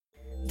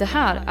Det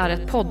här är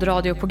ett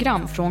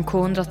poddradioprogram från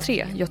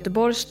K103,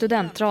 Göteborgs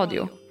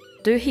studentradio.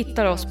 Du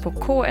hittar oss på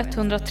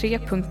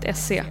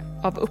k103.se.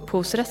 Av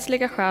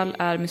upphovsrättsliga skäl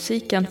är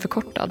musiken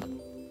förkortad.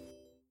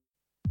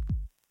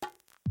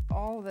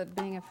 All that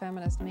being a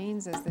feminist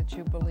means is that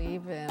you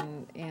believe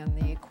in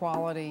the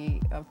equality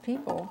of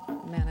people,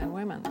 men and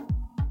women.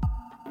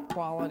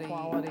 Equality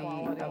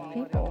of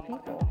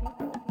people.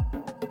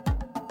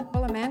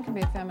 Well, a man can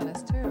be a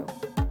feminist too.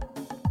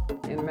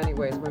 In many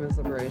ways, women's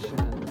liberation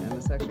and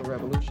the sexual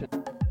revolution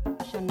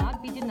shall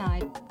not be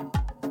denied.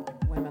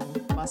 Women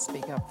must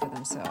speak up for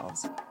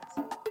themselves.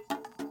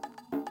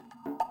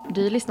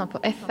 Du lyssnar på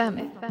FM.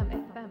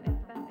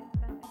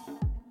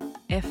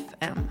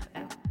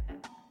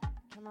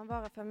 Kan man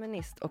vara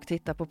feminist och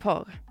titta på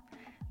porr?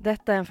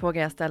 Detta är en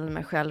fråga jag ställde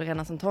mig själv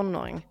redan som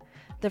tonåring.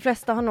 De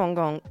flesta har någon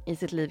gång i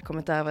sitt liv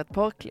kommit över ett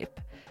porrklipp.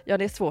 Ja,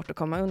 det är svårt att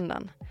komma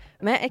undan.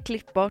 Med ett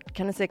klippbort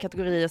kan du se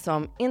kategorier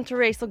som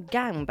interracial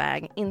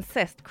gangbang,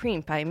 incest,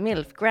 cream pie,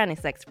 milf, granny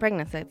sex,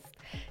 pregnancy.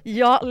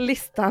 Ja,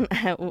 listan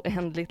är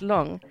oändligt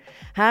lång.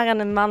 Här är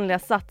den manliga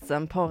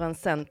satsen,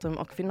 porrens centrum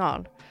och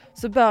final.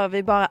 Så bör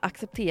vi bara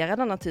acceptera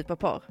denna typ av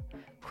porr?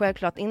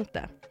 Självklart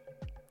inte.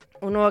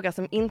 Och några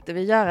som inte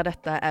vill göra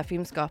detta är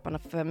filmskaparna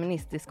för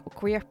feministisk och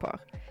queerporr.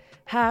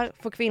 Här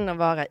får kvinnor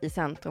vara i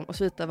centrum och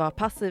sluta vara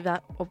passiva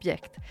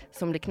objekt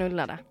som blir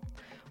knullade.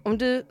 Om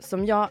du,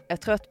 som jag, är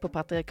trött på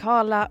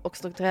patriarkala och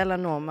strukturella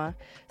normer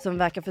som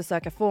verkar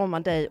försöka forma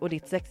dig och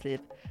ditt sexliv,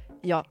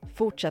 ja,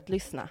 fortsätt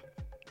lyssna.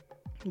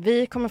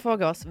 Vi kommer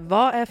fråga oss,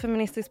 vad är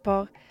feministisk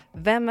porr?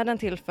 Vem är den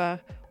till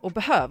för? Och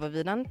behöver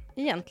vi den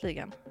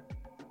egentligen?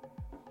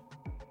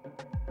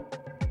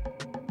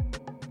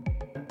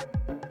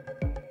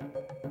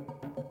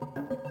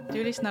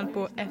 Du lyssnar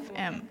på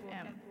FM.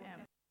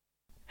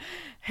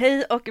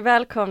 Hej och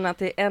välkomna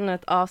till ännu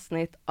ett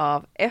avsnitt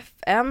av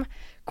FM,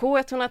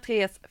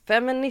 K103s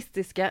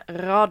feministiska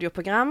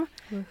radioprogram.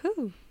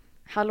 Woho!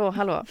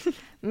 Hallå.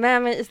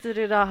 Med mig i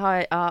studion idag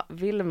har jag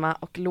Vilma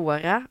och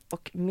Laura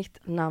och mitt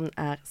namn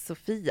är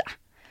Sofia.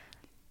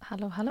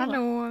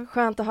 Hallå.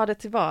 Skönt att ha dig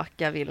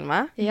tillbaka,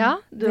 Vilma.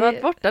 Ja, Du har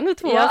varit borta nu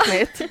 2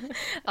 avsnitt.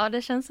 Ja,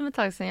 det känns som ett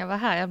tag sedan jag var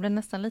här. Jag blev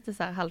nästan lite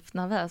så här halvt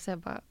nervös. Jag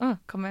bara,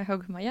 kommer jag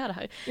ihåg hur man gör det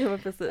här? Jo,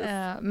 precis.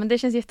 Men det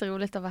känns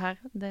jätteroligt att vara här.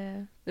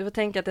 Du får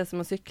tänka att det är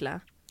som att cykla.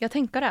 Jag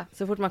tänker det.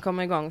 Så fort man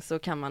kommer igång så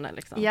kan man det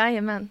liksom.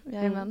 Jajamän.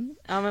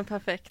 Ja, men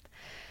perfekt.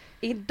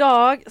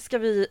 Idag ska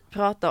vi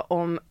prata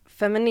om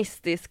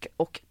feministisk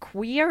och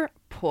queer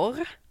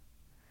porr.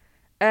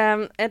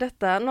 Är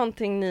detta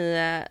någonting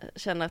ni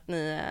känner att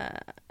ni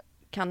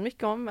kan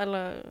mycket om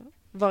eller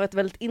varit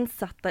väldigt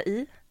insatta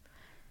i?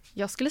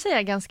 Jag skulle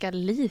säga ganska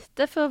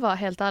lite för att vara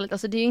helt ärligt.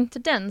 Alltså det är ju inte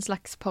den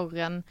slags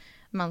porren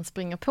man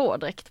springer på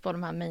direkt på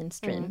de här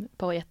mainstream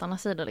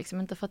porrjättarnas sidor. Liksom.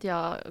 Inte för att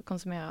jag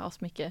konsumerar så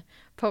mycket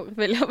porr,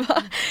 vill jag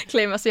bara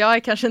claima. Så jag är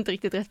kanske inte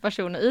riktigt rätt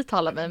person att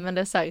uttala mig. Men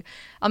det är så här,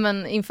 ja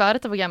men inför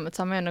detta programmet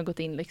så har man ändå gått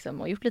in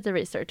liksom och gjort lite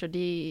research. Och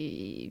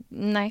det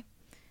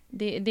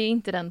är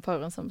inte den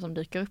porren som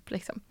dyker upp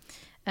liksom.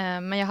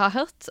 Men jag har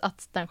hört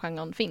att den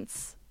genren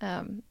finns.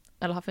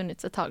 Eller har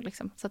funnits ett tag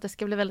liksom. Så att det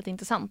ska bli väldigt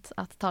intressant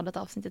att ta det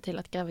avsnittet till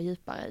att gräva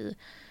djupare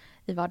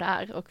i vad det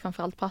är. Och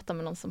framförallt prata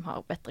med någon som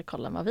har bättre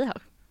koll än vad vi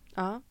har.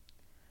 Ja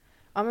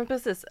men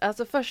precis.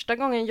 Alltså första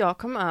gången jag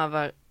kom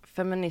över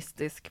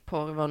feministisk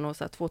porr var nog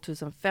så här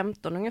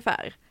 2015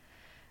 ungefär.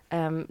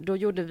 Då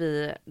gjorde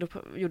vi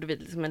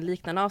liksom en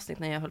liknande avsnitt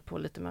när jag höll på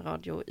lite med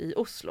radio i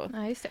Oslo.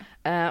 Ja, just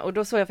det. Och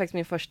då såg jag faktiskt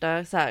min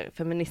första så här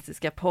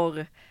feministiska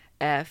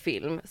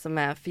porrfilm som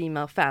är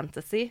Female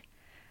Fantasy.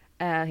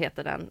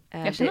 Heter den.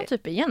 Jag känner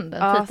typ igen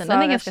den titeln.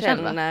 Den är ganska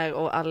känd, va? Känner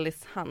och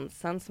Alice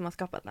Hansen som har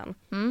skapat den.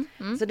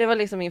 Så det var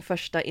liksom min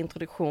första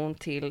introduktion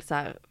till så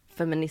här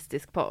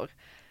feministisk porr.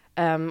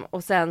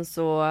 Och sen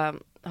så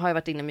har jag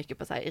varit inne mycket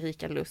på så här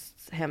Erika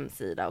Lusts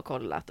hemsida och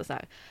kollat och så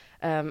här.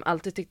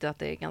 Alltid tyckte att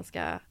det är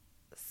ganska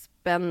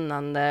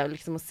spännande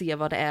liksom att se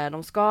vad det är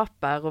de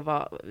skapar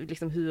och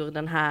liksom hur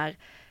den här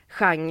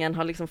genren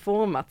har liksom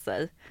format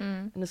sig.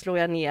 Nu slår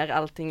jag ner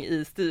allting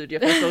i studio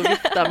för att stå och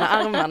vifta med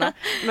armarna.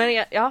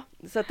 Men ja,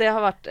 så att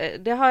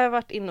det har jag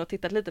varit inne och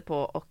tittat lite på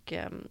och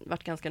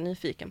varit ganska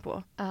nyfiken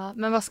på. Ja,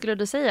 men vad skulle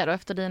du säga då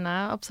efter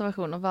dina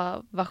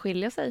observationer? Vad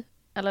skiljer sig?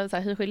 Eller så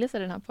här, hur skiljer sig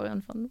den här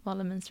porren från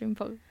vanlig mainstream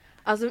porr?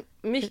 Alltså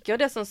mycket av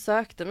det som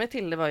sökte mig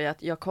till det var ju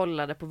att jag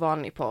kollade på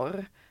vanlig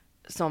porr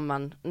som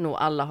man nog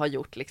alla har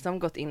gjort liksom,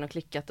 gått in och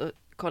klickat och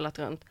kollat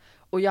runt.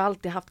 Och jag har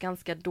alltid haft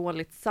ganska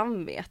dåligt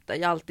samvete.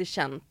 Jag har alltid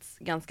känt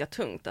ganska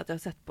tungt att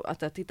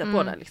jag tittat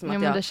på det. Liksom, ja,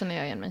 men det känner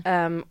jag igen mig.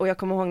 Och jag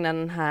kommer ihåg när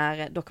den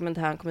här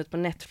dokumentären kom ut på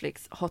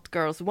Netflix, Hot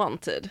Girls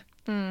Wanted.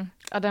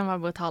 Ja, den var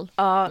brutal.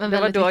 Ja, det var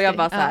då viktig. Jag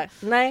bara så här,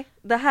 nej,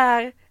 det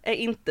här är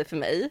inte för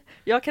mig.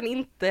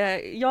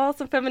 Jag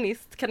som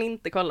feminist kan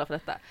inte kolla på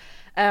detta.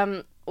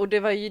 Och det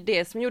var ju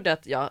det som gjorde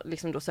att jag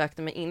liksom då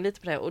sökte mig in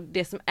lite på det. Och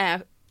det som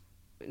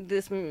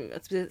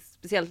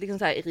speciellt liksom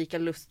så här Erika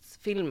Lusts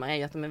filmer är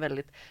ju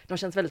att de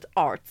känns väldigt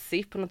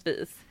artsy på något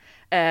vis.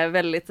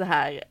 Väldigt så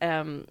här,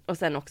 och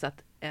sen också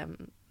att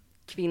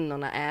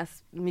kvinnorna är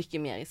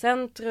mycket mer i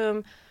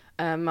centrum.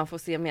 man får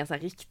se mer så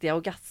här riktiga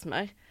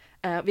orgasmer.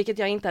 Vilket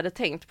jag inte hade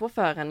tänkt på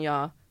förrän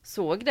jag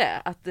såg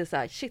det. Att det är så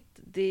här, shit,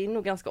 det är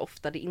nog ganska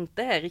ofta det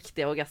inte är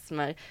riktiga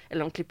orgasmer.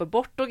 Eller de klipper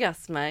bort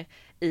orgasmer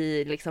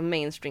i liksom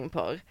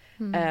mainstream-porr.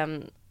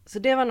 Så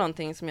det var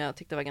någonting som jag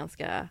tyckte var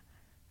ganska,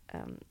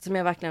 som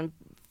jag verkligen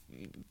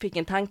fick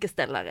en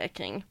tankeställare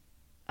kring.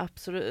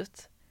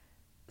 Absolut.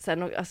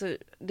 Sen, alltså,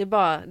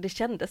 det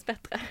kändes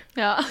bättre.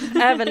 Ja.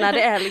 Även när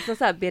det är liksom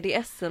så här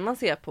BDSM man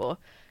ser på.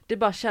 Det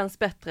bara känns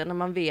bättre när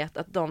man vet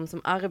att de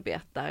som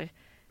arbetar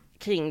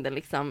kring det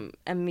liksom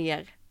är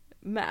mer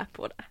med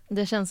på det.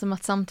 Det känns som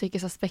att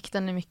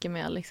samtyckesaspekten är mycket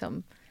mer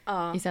liksom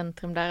i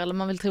centrum där, eller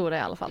man vill tro det i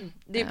alla fall.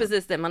 Det är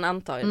precis det, man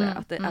antar ju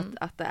det,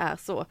 att det är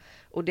så.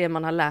 Och det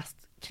man har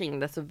läst kring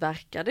det så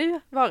verkar det ju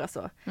vara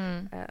så.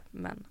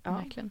 Men, ja.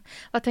 Verkligen.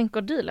 Vad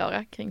tänker du,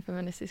 Laura, kring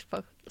feministisk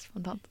porr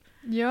spontant?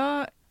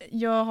 Ja,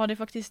 jag hade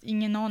faktiskt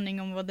ingen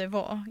aning om vad det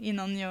var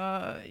innan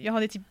jag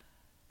hade typ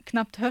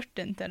knappt hört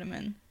den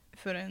termen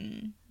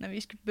förrän när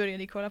vi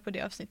började kolla på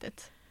det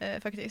avsnittet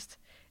faktiskt.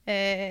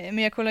 Men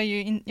jag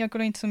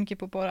kollar inte så mycket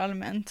på porr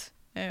allmänt.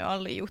 Jag har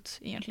aldrig gjort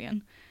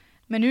egentligen.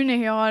 Men nu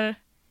när jag har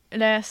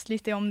läst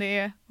lite om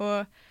det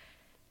och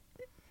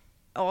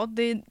ja,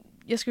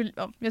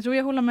 jag tror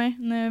jag håller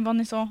med vad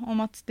ni sa om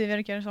att det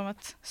verkar som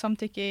att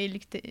samtycke är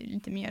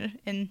lite mer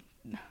en,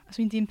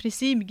 alltså inte en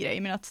principgrej,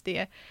 men att det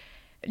är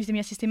lite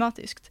mer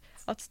systematiskt,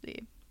 att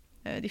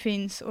det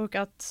finns, och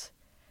att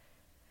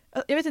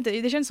jag vet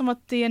inte, det känns som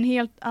att det är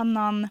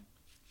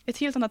ett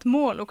helt annat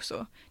mål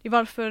också. Det är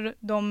varför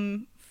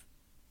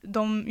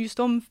just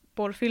de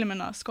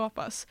porrfilmerna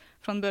skapas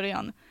från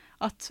början.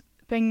 Att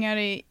pengar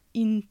är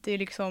inte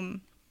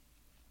liksom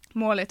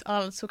målet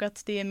alls, och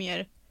att det är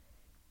mer,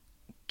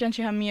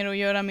 kanske har mer att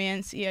göra med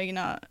ens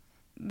egna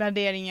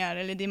värderingar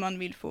eller det man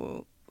vill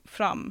få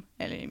fram.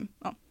 Eller,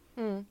 ja.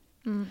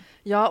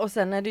 Ja, och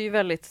sen är det ju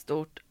väldigt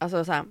stort,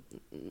 alltså så här,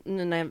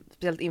 nu när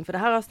speciellt inför det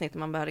här avsnittet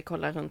man började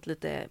kolla runt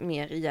lite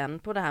mer igen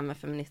på det här med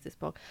feministisk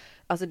porr.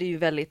 Alltså det är ju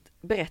väldigt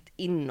brett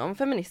inom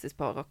feministisk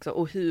porr också,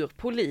 och hur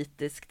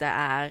politiskt det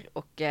är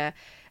och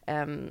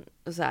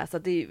så här, så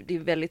att det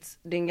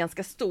är en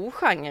ganska stor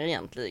genre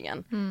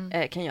egentligen,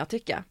 kan jag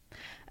tycka.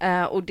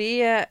 Och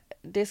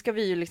det ska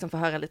vi ju liksom få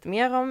höra lite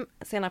mer om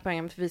senare på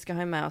programmet, för vi ska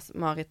ha med oss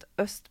Marit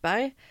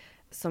Östberg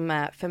som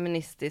är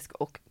feministisk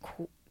och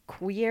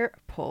queer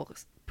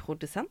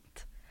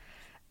porrproducent.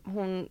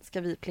 Hon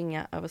ska vi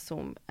plinga över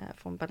Zoom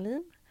från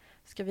Berlin.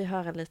 Ska vi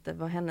höra lite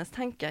vad hennes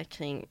tankar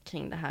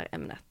kring det här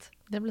ämnet.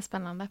 Det blir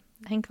spännande.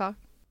 Häng kvar.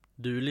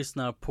 Du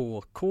lyssnar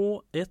på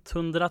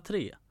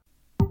K103.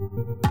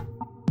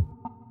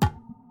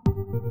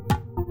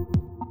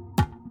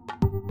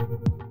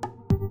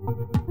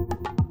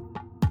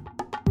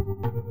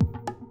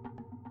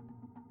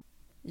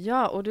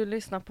 Ja, och du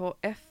lyssnar på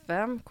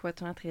FM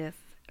K103s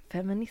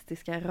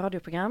feministiska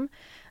radioprogram.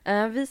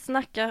 Vi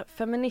snackar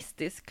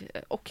feministisk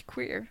och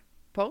queer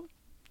porr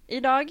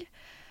idag.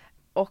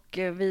 Och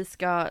vi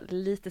ska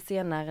lite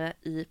senare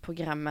i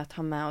programmet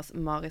ha med oss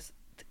Marit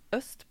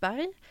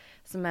Östberg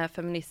som är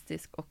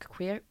feministisk och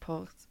queer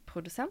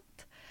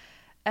porrproducent.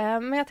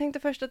 Men jag tänkte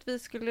först att vi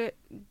skulle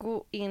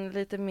gå in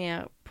lite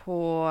mer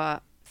på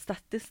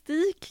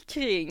statistik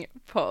kring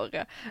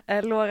porr.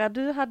 Laura,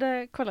 du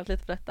hade kollat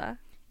lite på detta.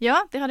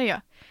 Ja, det hade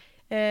jag.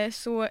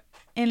 Så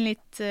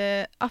enligt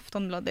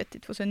Aftonbladet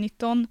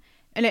 2019,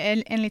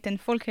 eller enligt en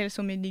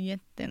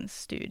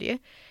Folkhälsomyndighetens studie,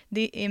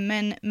 det är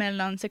män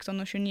mellan 16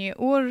 och 29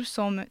 år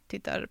som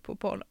tittar på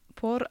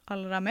porr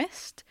allra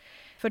mest.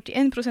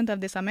 41% av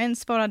dessa män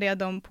svarade att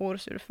de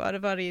porrsurfar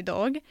varje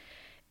dag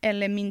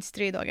eller minst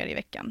 3 dagar i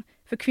veckan.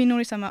 För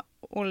kvinnor i samma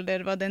ålder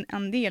var den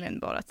andelen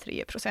bara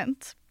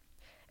 3%.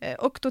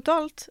 Och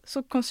totalt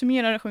så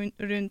konsumerar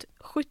runt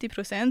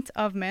 70%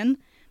 av män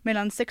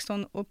mellan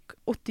 16 och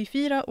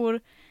 84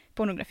 år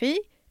pornografi,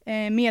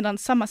 medan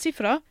samma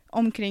siffra,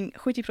 omkring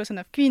 70%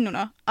 av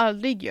kvinnorna,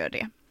 aldrig gör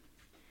det.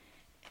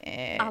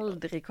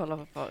 Aldrig kollat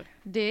på porr.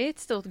 Det är ett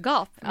stort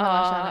gap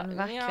mellan könen,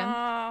 verkligen.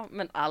 Ja,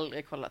 men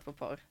aldrig kollat på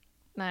porr.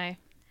 Nej,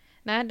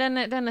 den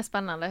är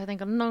spännande. Jag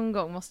tänker någon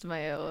gång måste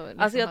man ju... Liksom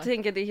alltså jag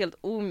tänker det är helt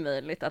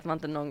omöjligt att man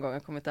inte någon gång har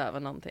kommit över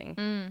någonting.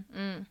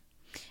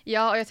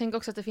 Ja, och jag tänker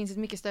också att det finns ett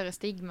mycket större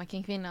stigma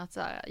kring kvinnor att så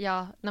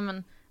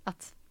här,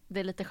 att det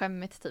är lite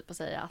skämmigt typ att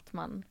säga att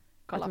man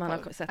kollar att man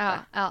på har sett det.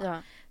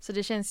 Ja. Så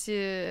det känns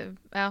ju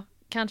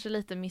kanske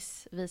lite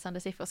missvisande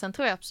siffror. Sen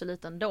tror jag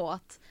absolut ändå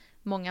att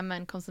många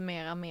män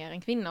konsumerar mer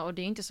än kvinnor, och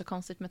det är inte så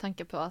konstigt med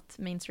tanke på att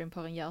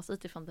mainstream-porren görs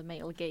utifrån the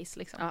male gaze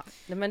liksom.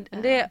 Ja, men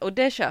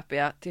det köper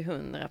jag till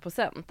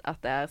 100%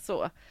 att det är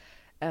så.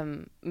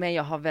 Men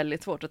jag har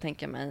väldigt svårt att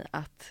tänka mig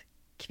att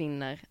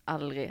kvinnor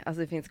aldrig,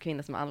 alltså det finns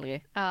kvinnor som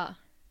aldrig,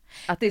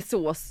 att det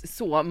är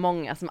så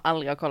många som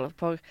aldrig har kollat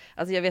på.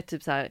 Alltså jag vet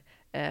typ så här,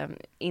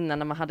 innan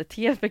när man hade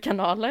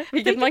tv-kanaler,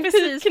 vilket man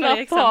typ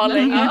knappt har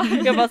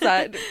längre. Jag bara så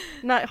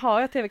här,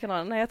 har jag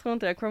tv-kanaler? Nej, jag tror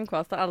inte det.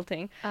 Chromecast och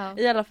allting.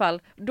 I alla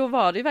fall, då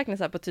var det ju verkligen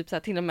så här på typ så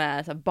här, till och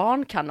med så här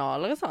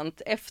barnkanaler och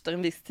sånt. Efter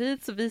en viss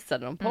tid så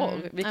visade de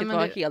porr, vilket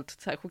var helt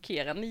så här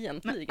chockerande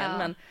egentligen.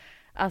 Men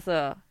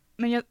alltså...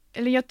 Men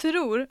jag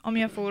tror, om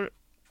jag får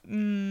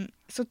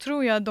så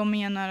tror jag de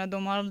menar att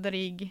de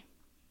aldrig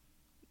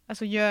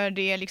gör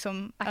det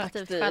liksom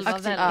Aktivt Aktivt. själva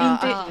Aktivt. välja.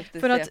 Inte- Ja,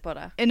 för att- se på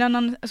det. en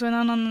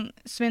annan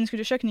svensk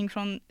undersökning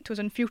från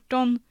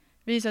 2014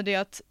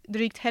 visade att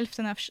drygt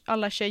hälften av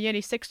alla tjejer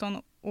i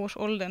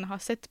 16-årsåldern har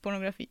sett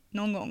pornografi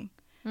någon gång.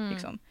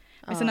 Liksom.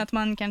 Men sen att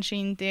man kanske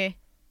inte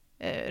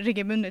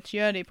regelbundet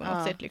gör det på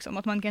något sätt. Liksom.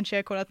 Att man kanske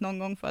har kollat någon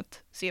gång för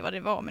att se vad det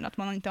var, men att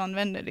man inte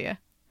använder det.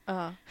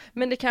 Ja.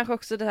 Men det kanske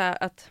också det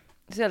här att,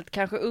 speciellt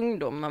kanske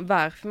ungdomar,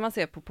 varför man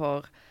ser på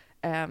porr,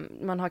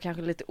 man har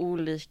kanske lite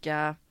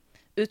olika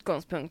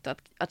utgångspunkter.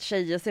 Att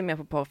tjejer ser mer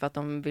på porr för att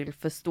de vill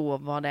förstå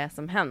vad det är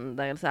som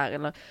händer, eller så här,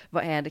 eller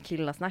vad är det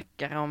killar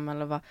snackar om,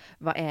 eller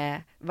vad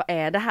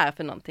är det här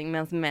för någonting,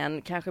 medan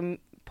män, kanske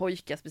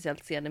pojkar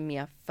speciellt, ser det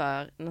mer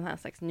för den här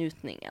slags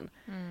njutningen.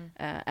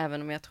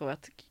 Även om jag tror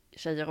att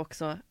tjejer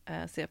också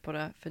ser på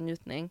det för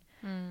njutning.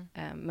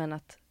 Men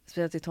att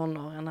speciellt i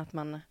tonåren att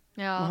man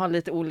har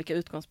lite olika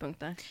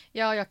utgångspunkter.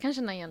 Ja, jag kan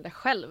känna igen det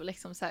själv.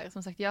 Liksom, så här.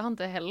 Som sagt, jag har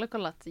inte heller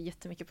kollat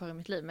jättemycket på det i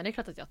mitt liv. Men det är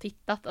klart att jag har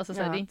tittat. Alltså,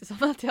 så här, det är inte som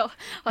att jag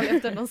har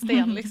levt under en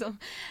sten. Liksom.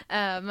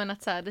 Men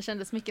att, så här, det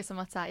kändes mycket som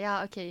att, så här,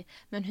 ja okej,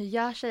 men hur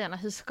gör tjejerna?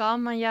 Hur ska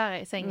man göra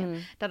i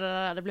sängen?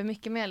 Det blir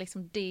mycket mer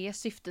liksom, det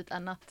syftet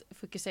än att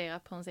fokusera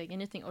på ens egen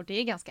njutning. Och det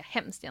är ganska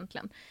hemskt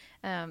egentligen.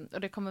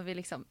 Och det kommer vi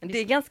liksom... Det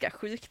är ganska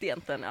sjukt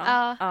egentligen.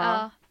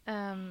 Ja.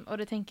 Och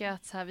det tänker jag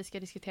att så här, vi ska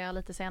diskutera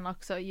lite senare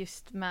också,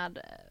 just med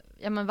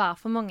men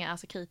varför många är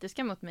så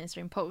kritiska mot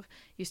mainstream porr,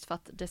 just för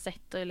att det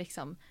sätter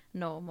liksom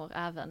normer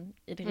även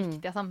i det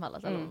riktiga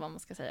samhället, eller vad man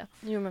ska säga.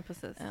 Jo, men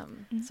precis.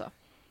 Så.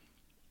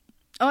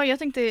 Ja, jag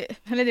tänkte,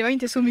 eller det var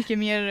inte så mycket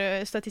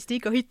mer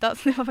statistik att hitta.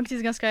 Det var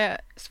faktiskt ganska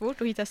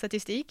svårt att hitta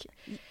statistik.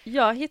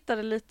 Jag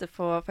hittade lite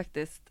på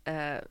faktiskt,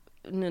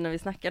 nu när vi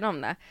snackade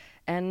om det.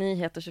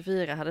 Nyheter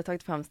 24 hade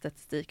tagit fram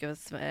statistik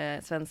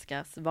över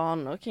svenskars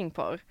vanor kring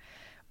porr.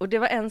 Och det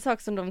var en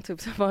sak som de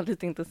tog som var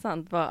lite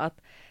intressant, var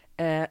att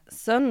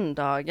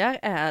söndagar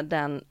är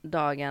den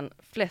dagen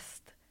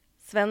flest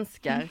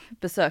svenskar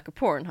besöker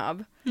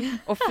Pornhub.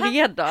 Och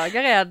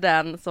fredagar är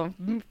den som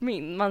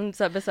man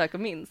så här besöker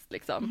minst.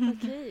 Liksom.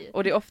 Okay.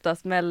 Och det är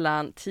oftast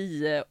mellan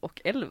 10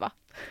 och 11.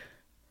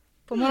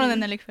 På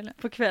morgonen eller kvällen?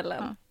 På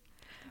kvällen. Ja.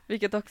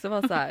 Vilket också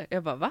var så här,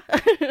 jag bara va?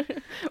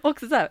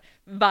 Också så här,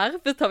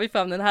 varför tar vi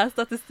fram den här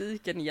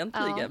statistiken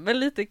egentligen? Ja. Men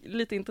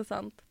lite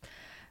intressant.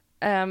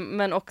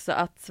 Men också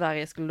att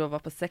Sverige skulle då vara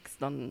på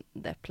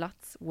 16:e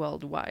plats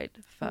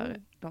worldwide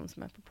för de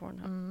som är på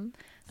Pornhub.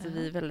 Så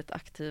vi är väldigt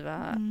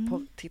aktiva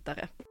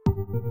porrtittare.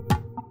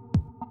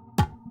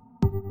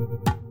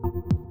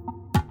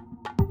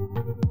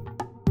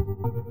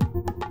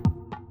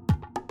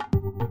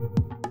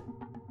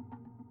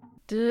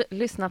 Du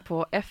lyssnar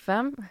på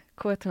FM,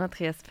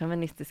 K103s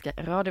feministiska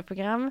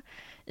radioprogram.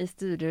 I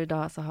studio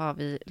idag så har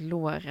vi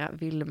Laura,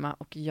 Vilma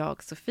och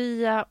jag,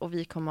 Sofia. Och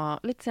vi kommer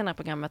lite senare i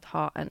programmet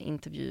ha en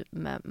intervju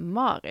med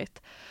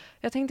Marit.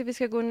 Jag tänkte vi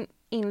ska gå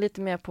in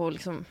lite mer på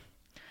liksom,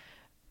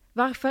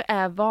 varför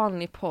är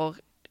vanlig porr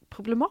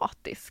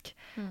problematisk?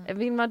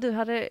 Vilma, du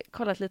hade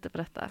kollat lite på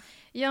detta.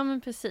 Ja,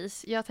 men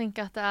precis. Jag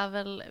tänker att det är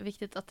väl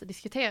viktigt att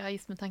diskutera,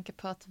 just med tanke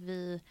på att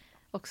vi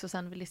också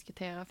sen vill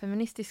diskutera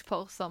feministisk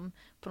porr som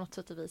på något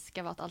sätt och vis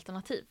ska vara ett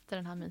alternativ till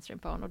den här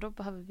mainstream-porren. Och då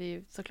behöver vi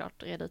ju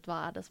såklart reda ut vad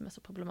är det som är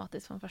så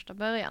problematiskt från första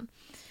början.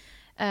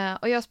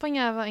 Och jag sprang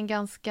över en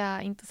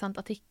ganska intressant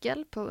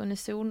artikel på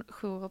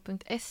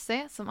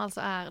unisonjourer.se, som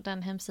alltså är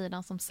den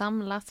hemsidan som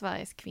samlar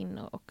Sveriges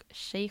kvinnor- och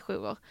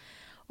tjejjourer.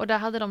 Och där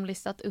hade de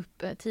listat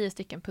upp 10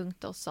 stycken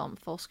punkter som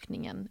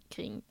forskningen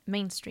kring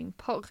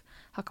mainstream-porr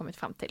har kommit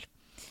fram till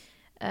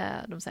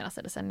de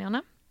senaste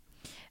decennierna.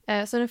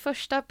 Så den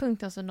första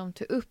punkten som de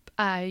tog upp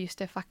är just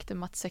det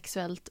faktum att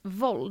sexuellt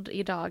våld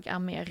idag är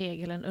mer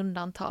regel än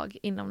undantag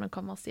inom den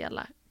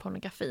kommersiella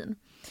pornografin.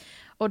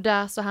 Och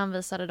där så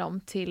hänvisade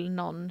de till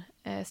någon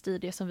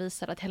studie som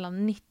visade att hela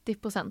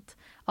 90%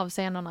 av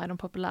scenerna i de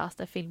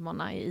populäraste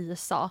filmerna i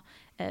USA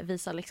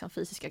visar liksom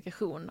fysisk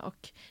aggression,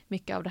 och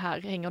mycket av det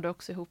här hänger då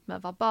också ihop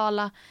med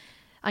verbala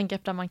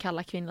angrepp där man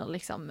kallar kvinnor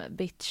liksom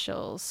bitch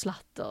och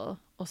slut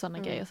och sådana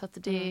grejer. Så att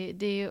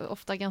det är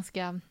ofta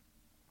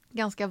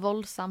ganska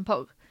våldsam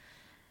porr.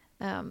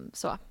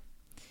 Så.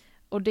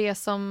 Och det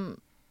som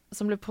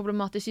blir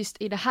problematiskt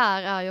just i det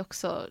här är ju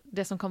också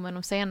det som kommer i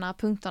de senare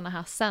punkterna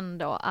här sen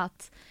då,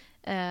 att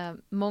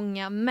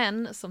många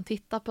män som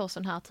tittar på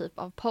sån här typ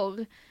av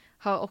porr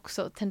har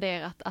också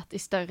tenderat att i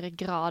större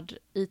grad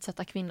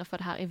utsätta kvinnor för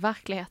det här i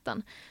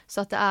verkligheten.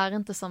 Så att det är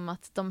inte som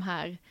att de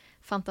här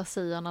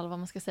fantasierna, eller vad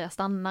man ska säga,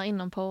 stannar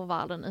inom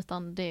porrvärlden,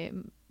 utan det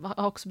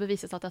har också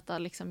bevisats att detta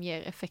liksom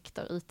ger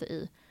effekter ute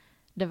i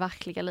det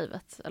verkliga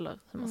livet, eller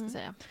hur man ska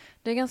säga.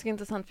 Det är ganska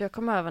intressant, för jag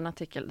kom över en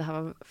artikel, det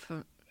här var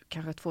för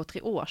kanske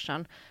 2-3 år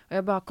sedan, och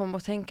jag bara kom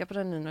att tänka på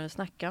det nu när du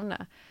snackar om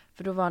det.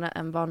 För då var det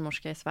en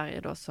barnmorska i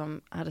Sverige då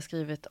som hade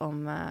skrivit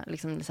om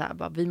liksom så här,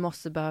 bara, vi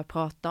måste börja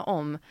prata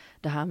om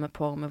det här med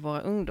porr med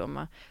våra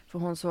ungdomar. För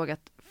hon såg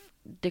att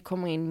det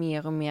kommer in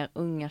mer och mer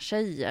unga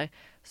tjejer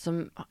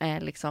som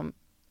är liksom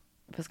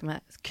vad ska man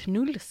säga,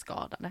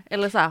 knullskadade.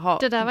 Eller så här,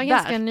 det där var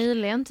ganska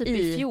nyligen, typ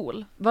i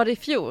fjol. Var det i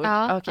fjol?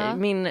 Ja, Okej. ja.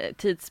 Min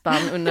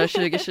tidsspann under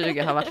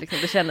 2020 har varit liksom,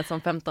 det kändes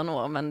som 15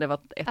 år, men det var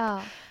ett.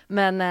 Ja.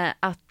 Men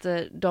att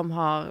de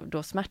har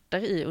då smärtor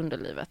i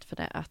underlivet för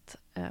det att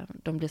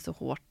de blir så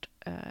hårt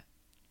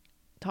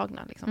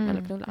tagna liksom,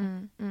 eller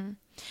knulla.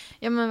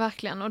 Ja men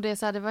verkligen, och det, är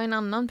så här, det var en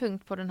annan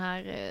punkt på den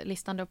här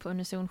listan då på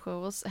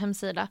Unison-jourers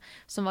hemsida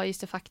som var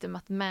just det faktum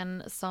att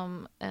män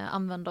som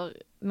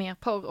använder mer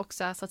porr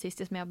också är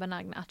statistiskt mer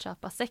benägna att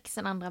köpa sex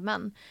än andra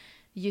män.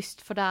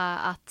 Just för det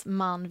att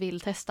man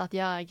vill testa att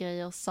göra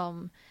grejer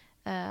som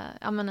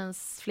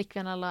ens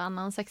flickvän eller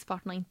annan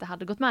sexpartner inte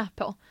hade gått med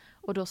på.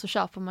 Och då så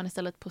köper man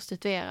istället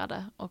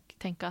prostituerade och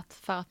tänker att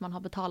för att man har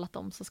betalat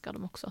dem så ska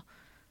de också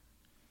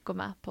gå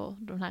med på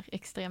den här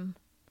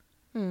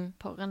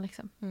extremporren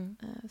liksom,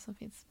 som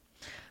finns.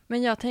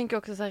 Men jag tänker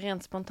också så här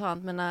rent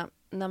spontant, men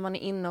när man är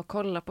inne och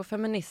kollar på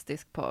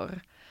feministisk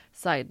porr,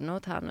 side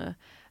note här nu,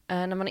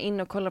 när man är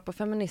inne och kollar på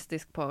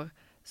feministisk porr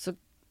så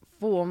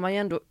får man ju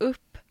ändå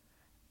upp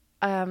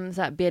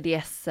så här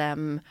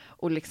BDSM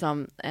och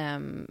liksom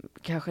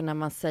kanske när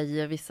man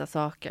säger vissa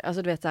saker,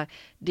 alltså du vet så här,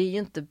 det är ju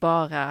inte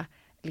bara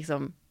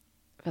liksom,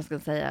 vad ska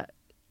jag säga,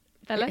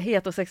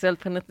 heterosexuellt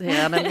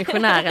penetrerande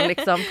missionären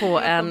liksom på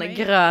en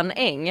grön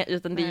äng,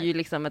 utan det är ju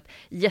liksom ett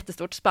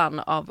jättestort spann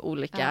av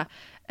olika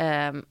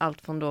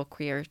allt från då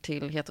queer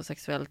till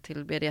heterosexuellt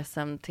till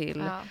BDSM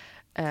till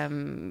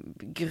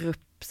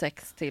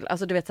gruppsex till,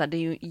 alltså du vet så här, det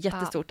är ju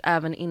jättestort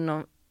även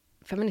inom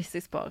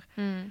feministisk porr.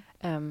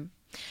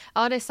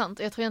 Ja, det är sant.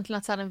 Jag tror egentligen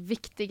att så här, den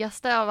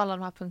viktigaste av alla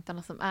de här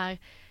punkterna som är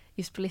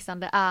just på listan,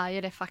 det är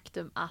ju det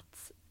faktum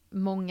att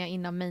många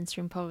inom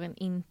mainstream-porren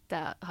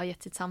inte har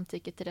gett sitt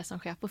samtycke till det som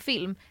sker på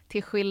film,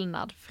 till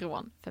skillnad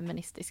från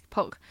feministisk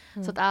porr.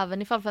 Så att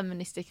även ifall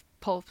feministisk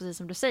porr, precis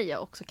som du säger,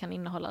 också kan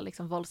innehålla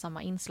liksom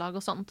våldsamma inslag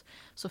och sånt,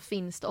 så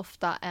finns det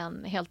ofta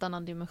en helt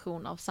annan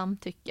dimension av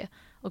samtycke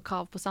och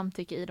krav på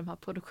samtycke i de här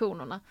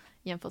produktionerna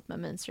jämfört med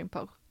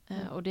mainstream-porr.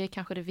 Och det är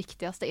kanske det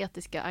viktigaste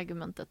etiska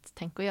argumentet,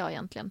 tänker jag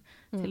egentligen,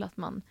 till att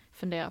man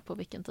funderar på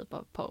vilken typ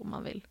av porr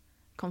man vill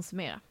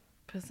konsumera.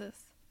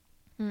 Precis.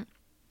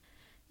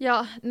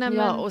 Ja,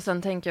 och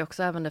sen tänker jag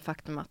också även det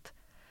faktum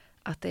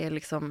att det är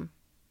liksom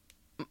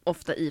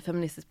ofta i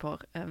feministisk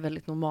porr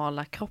väldigt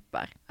normala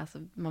kroppar. Alltså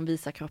man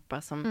visar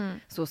kroppar som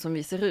så som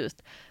vi ser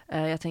ut.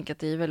 Jag tänker att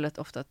det är väldigt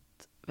ofta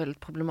ett väldigt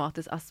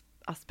problematiskt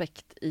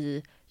aspekt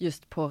i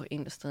just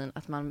porrindustrin,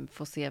 att man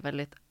får se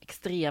väldigt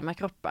extrema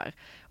kroppar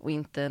och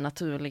inte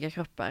naturliga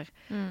kroppar.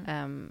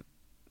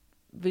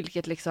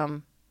 Vilket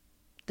liksom,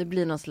 det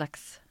blir någon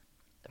slags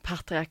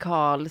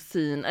patriarkal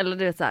syn, eller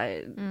det är så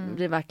här,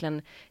 det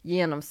verkligen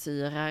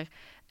genomsyrar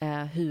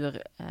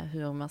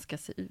hur man ska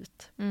se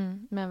ut.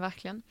 Men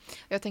verkligen.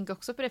 Jag tänker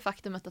också på det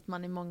faktumet att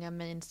man i många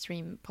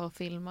mainstream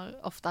porrfilmer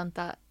ofta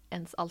inte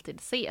ens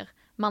alltid ser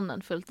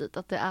mannen fullt ut.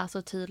 Att det är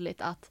så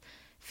tydligt att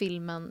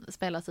filmen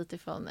spelas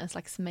utifrån en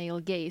slags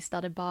male gaze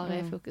där det bara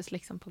är fokus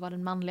liksom på vad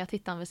den manliga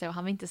tittaren vill se, och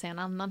han vill inte se en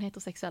annan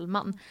heterosexuell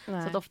man. Så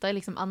att ofta är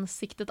liksom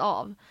ansiktet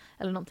av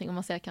eller någonting, och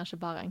man ser kanske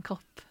bara en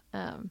kropp.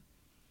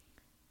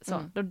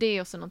 Då det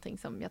är också någonting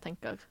som jag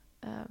tänker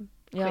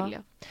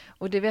skiljer.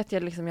 Och det vet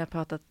jag liksom, jag har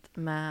pratat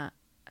med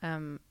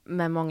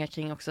många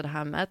kring också det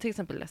här med till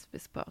exempel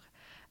lesbisk porr.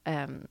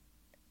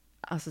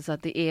 Alltså så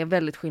att det är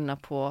väldigt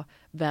skillnad på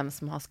vem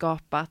som har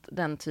skapat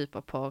den typ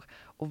av porr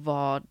och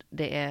vad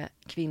det är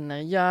kvinnor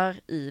gör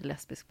i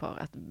lesbisk porr.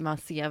 Att man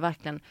ser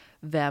verkligen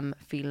vem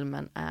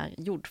filmen är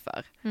gjord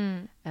för.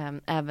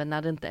 Även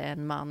när det inte är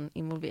en man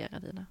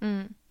involverad i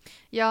det.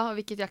 Ja,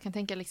 vilket jag kan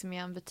tänka liksom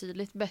är en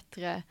betydligt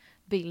bättre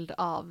bild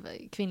av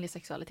kvinnlig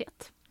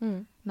sexualitet.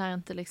 När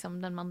inte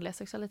liksom den manliga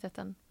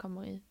sexualiteten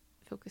kommer i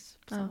fokus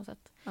på samma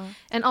sätt.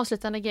 En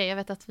avslutande grej, jag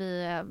vet att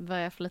vi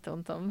börjar få lite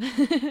ont om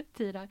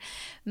tider,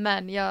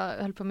 men jag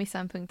höll på att missa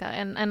en punkt här.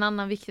 En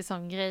annan viktig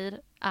sån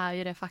grej är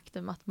ju det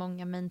faktum att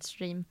många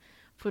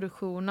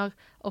mainstream-produktioner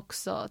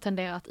också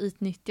tenderar att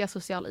utnyttja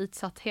social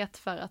utsatthet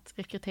för att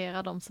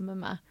rekrytera de som är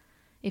med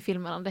i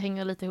filmerna. Det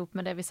hänger lite ihop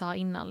med det vi sa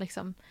innan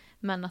liksom.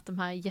 Men att de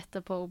här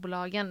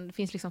jätteporrbolagen, det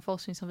finns liksom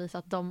forskning som visar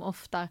att de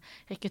ofta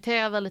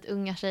rekryterar väldigt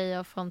unga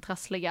tjejer från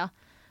trassliga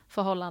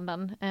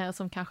förhållanden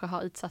som kanske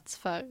har utsatts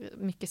för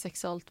mycket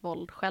sexuellt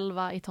våld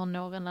själva i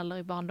tonåren eller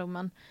i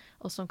barndomen,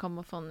 och som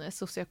kommer från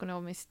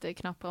socioekonomiskt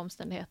knappa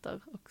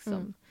omständigheter och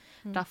som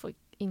därför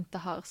inte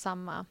har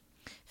samma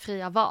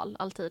fria val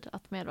alltid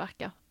att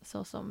medverka,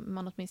 så som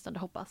man åtminstone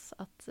hoppas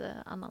att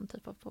annan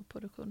typ av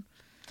produktion.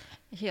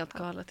 Helt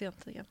galet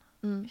egentligen.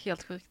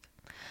 Helt sjukt.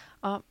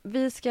 Ja,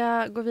 vi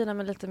ska gå vidare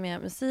med lite mer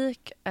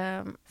musik.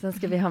 Sen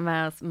ska vi ha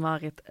med oss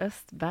Marit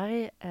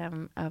Östberg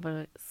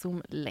över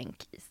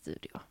Zoom-länk i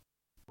studio.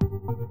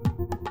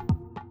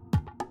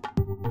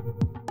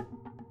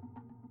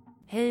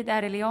 Hej, det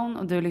är Leon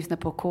och du lyssnar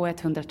på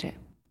K103.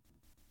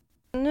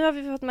 Nu har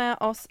vi fått med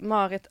oss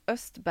Marit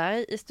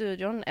Östberg i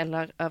studion,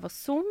 eller över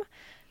Zoom,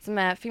 som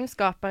är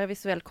filmskapare,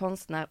 visuell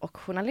konstnär och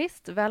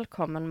journalist.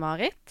 Välkommen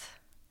Marit!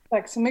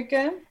 Tack så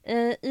mycket!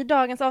 I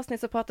dagens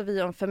avsnitt så pratar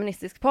vi om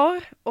feministisk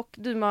porr, och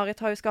du Marit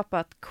har ju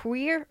skapat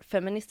queer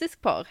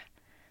feministisk porr.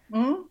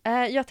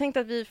 Jag tänkte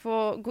att vi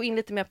får gå in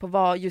lite mer på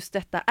vad just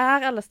detta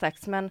är alldeles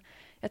strax, men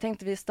jag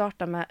tänkte vi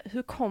startar med,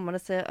 hur kommer det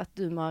sig att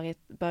du,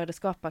 Marit, började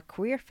skapa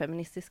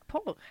queer-feministisk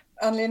porr?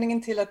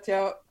 Anledningen till att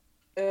jag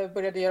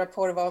började göra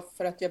porr var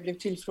för att jag blev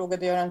tillfrågad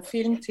att göra en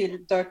film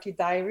till Dirty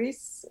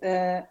Diaries,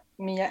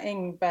 Mia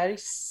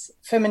Engbergs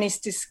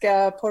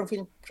feministiska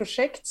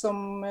porrfilmprojekt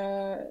som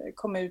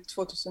kom ut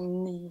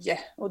 2009,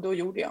 och då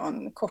gjorde jag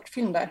en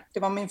kortfilm där. Det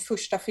var min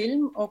första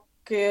film och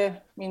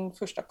min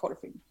första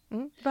porrfilm.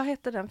 Vad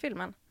hette den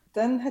filmen?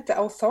 Den hette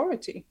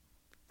Authority.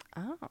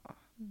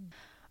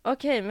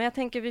 Okej, men jag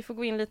tänker vi får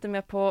gå in lite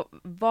mer på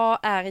vad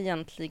är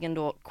egentligen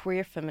då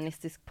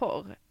queer-feministisk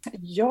porr?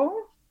 Ja,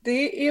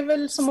 det är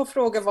väl som att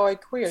fråga vad är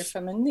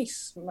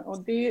queer-feminism,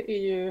 och det är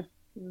ju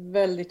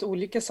väldigt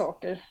olika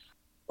saker.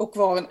 Och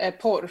vad är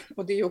porr?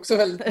 Och det är också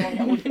väldigt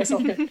många olika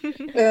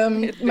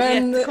saker.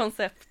 Men ett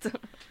koncept.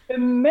 För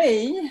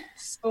mig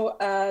så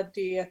är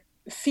det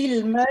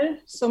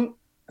filmer som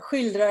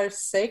skildrar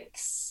sex,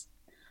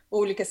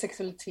 olika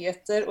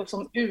sexualiteter och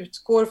som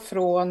utgår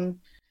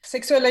från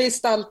sexuella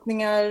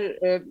gestaltningar,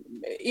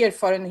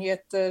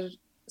 erfarenheter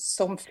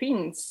som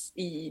finns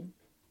i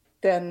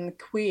de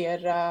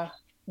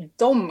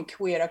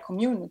queera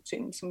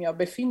communityn som jag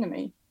befinner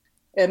mig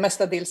i.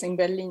 Mestadels i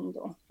Berlin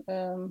då.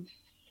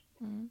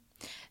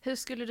 Hur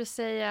skulle du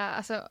säga,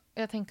 alltså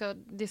jag tänker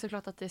det är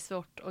såklart att det är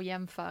svårt att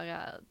jämföra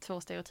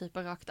två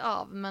stereotyper rakt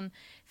av, men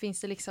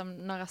finns det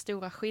liksom några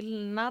stora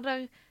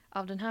skillnader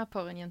av den här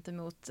porren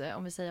gentemot,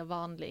 om vi säger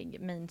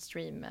vanlig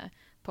mainstream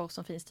porr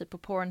som finns typ på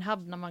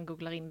Pornhub när man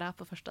googlar in där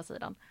på första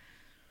sidan?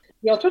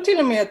 Jag tror till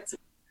och med att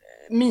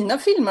mina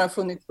filmer har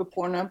funnits på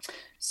Pornhub,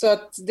 så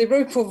att det beror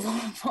ju på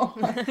vad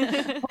man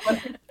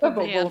tittar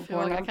på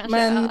Pornhub.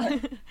 Men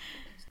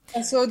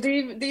alltså, det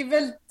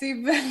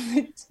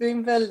är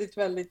en väldigt,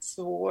 väldigt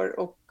svår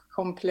och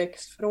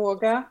komplex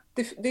fråga.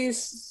 Det är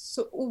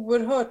så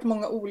oerhört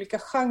många olika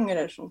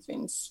genrer som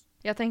finns.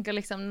 Jag tänker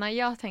liksom, när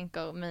jag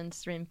tänker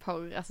mainstream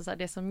porr, alltså så här,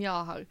 det som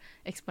jag har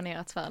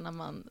exponerats för när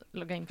man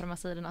loggar in på de här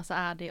sidorna, så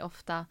är det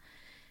ofta,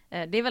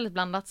 det är väldigt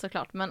blandat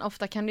såklart, men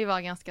ofta kan det ju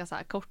vara ganska så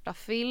här korta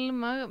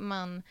filmer,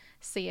 man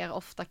ser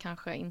ofta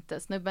kanske inte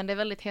snubben, det är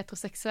väldigt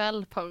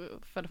heterosexuell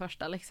porr för det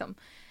första liksom.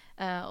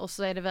 Och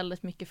så är det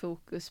väldigt mycket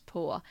fokus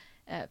på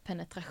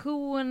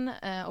penetration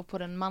och på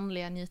den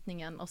manliga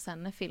njutningen, och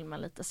sen är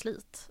filmen lite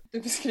slut.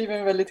 Du beskriver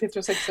en väldigt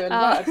heterosexuell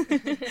värld.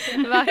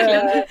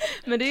 Verkligen.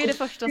 Men det är ju det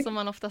första som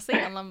man ofta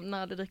ser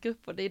när det dyker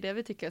upp, och det är det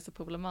vi tycker är så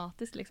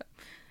problematiskt liksom.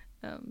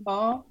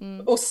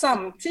 Och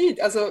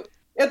samtidigt, alltså,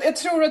 jag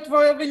tror att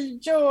vad jag vill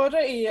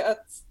göra är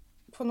att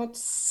på något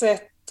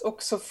sätt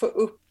också få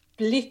upp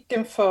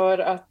blicken för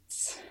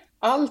att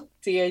allt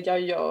det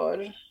jag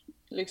gör,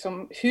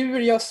 liksom hur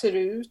jag ser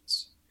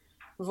ut,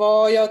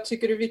 vad jag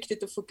tycker är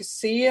viktigt att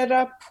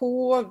fokusera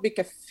på,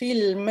 vilka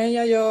filmer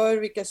jag gör,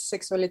 vilka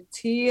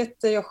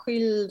sexualiteter jag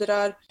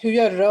skildrar, hur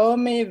jag rör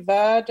mig i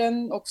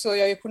världen. Också,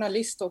 jag är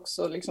journalist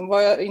också, liksom,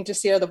 vad jag är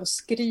intresserad av att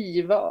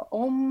skriva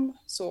om.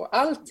 Så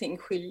allting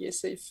skiljer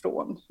sig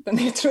från den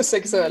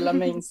heterosexuella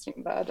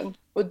mainstream-världen.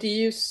 Och det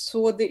är ju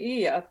så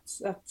det är att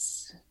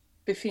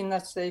befinna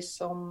sig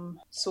som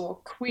så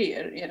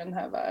queer i den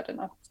här världen,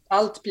 att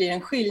allt blir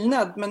en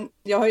skillnad. Men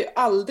jag har ju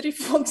aldrig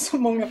fått så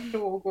många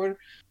frågor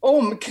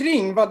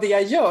omkring vad det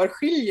jag gör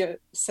skiljer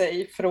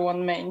sig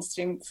från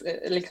mainstream.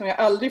 Liksom, jag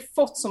har aldrig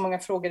fått så många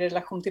frågor i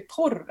relation till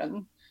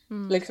porren.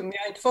 Liksom,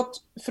 jag har inte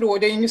fått frågor,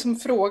 det är ingen som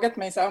frågat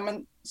mig så här,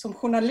 men som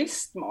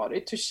journalist,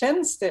 Marit, hur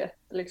känns det?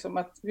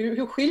 Liksom,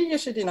 hur skiljer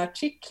sig dina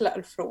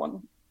artiklar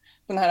från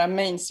den här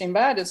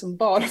mainstream-världen som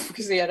bara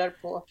fokuserar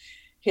på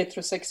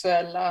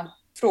heterosexuella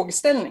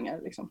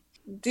frågeställningar liksom.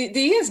 Det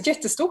är en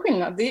jättestor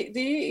skillnad, det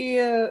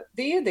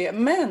är det.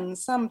 Men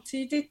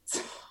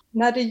samtidigt,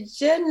 när det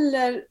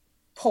gäller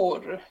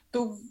porr,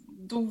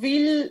 då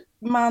vill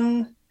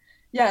man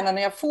gärna,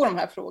 när jag får de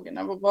här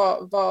frågorna,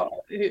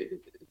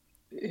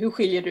 hur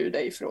skiljer du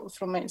dig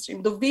från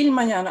mainstream? Då vill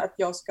man gärna att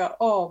jag ska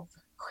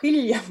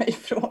avskilja mig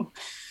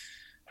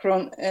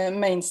från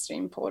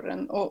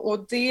mainstream-porren.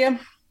 Och det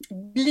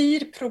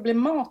blir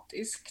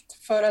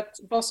problematiskt, för att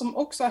vad som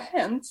också har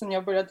hänt sen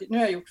jag började, nu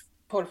har jag gjort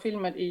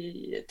porrfilmer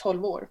i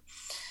 12 år.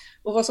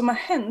 Och vad som har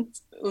hänt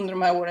under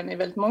de här åren är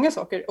väldigt många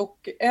saker.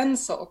 Och en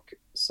sak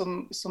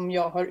som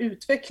jag har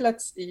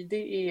utvecklats i,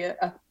 det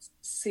är att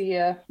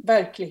se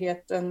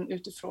verkligheten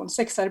utifrån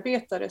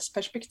sexarbetares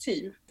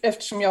perspektiv.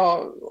 Eftersom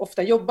jag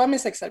ofta jobbar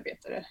med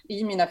sexarbetare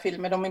i mina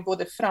filmer. De är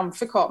både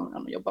framför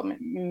kameran och jobbar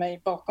med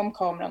mig bakom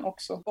kameran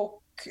också.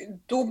 Och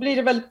då blir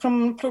det väldigt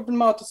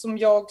problematiskt om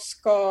jag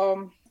ska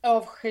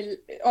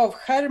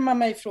avskärma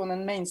mig från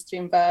en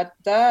mainstream-värld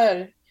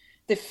där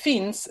det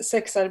finns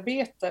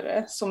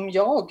sexarbetare som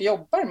jag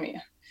jobbar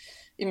med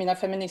i mina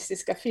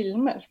feministiska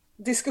filmer.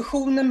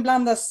 Diskussionen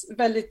blandas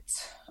väldigt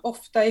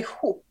ofta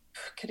ihop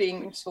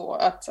kring så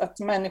att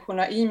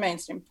människorna i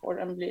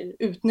mainstream-porren blir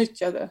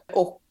utnyttjade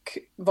och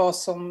vad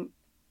som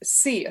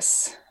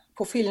ses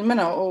på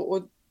filmerna.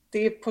 Och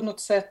det är på något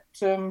sätt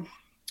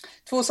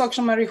två saker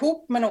som är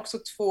ihop, men också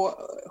två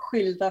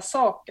skilda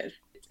saker.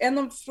 en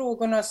av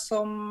frågorna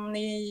som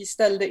ni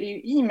ställde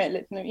i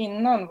e-mailet nu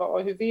innan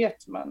var hur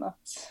vet man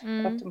att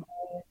de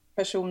här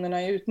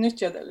personerna är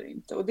utnyttjade eller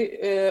inte?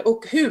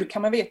 Och hur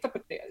kan man veta på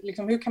det?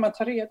 Liksom, hur kan man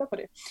ta reda på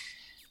det?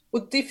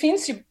 Och det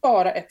finns ju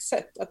bara ett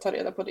sätt att ta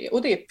reda på det,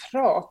 och det är att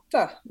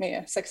prata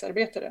med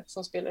sexarbetare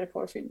som spelar i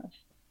porrfilmer.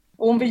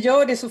 Och om vi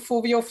gör det så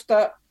får vi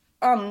ofta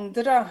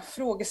andra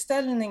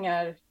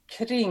frågeställningar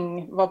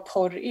kring vad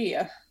porr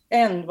är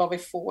än vad vi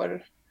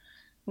får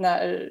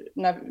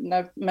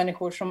när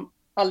människor som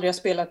aldrig har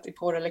spelat i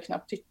porr eller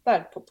knappt tittar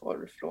på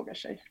porr frågar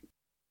sig.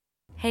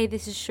 Hey,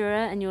 this is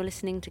Shura and you're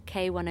listening to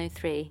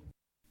K103.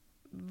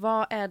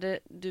 Vad är det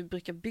du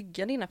brukar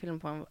bygga dina filmer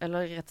på?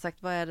 Eller rätt sagt,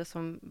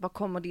 vad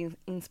kommer din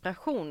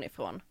inspiration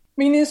ifrån?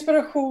 Min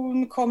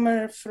inspiration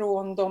kommer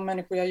från de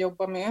människor jag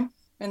jobbar med.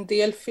 En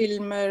del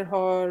filmer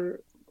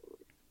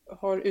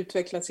har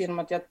utvecklats genom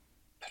att jag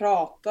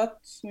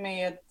pratat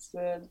med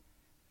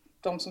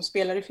de som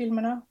spelar i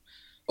filmerna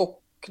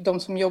och de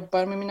som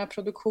jobbar med mina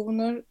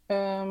produktioner.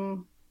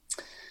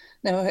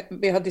 När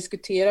vi har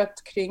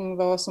diskuterat kring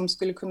vad som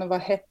skulle kunna vara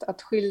hett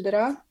att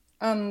skildra.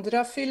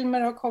 Andra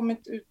filmer har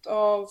kommit ut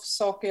av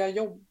saker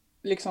jag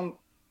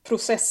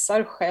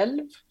processar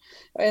själv.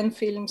 En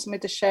film som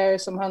heter Share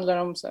som handlar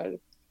om så här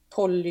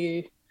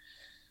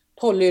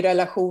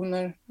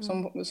polyrelationer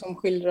som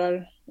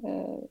skildrar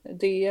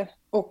det.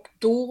 Och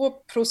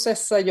då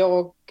processar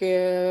jag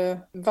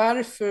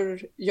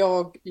varför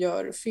jag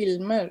gör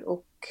filmer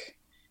och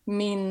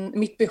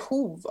mitt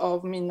behov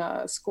av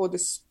mina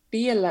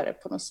skådespelare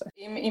på något sätt.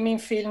 I min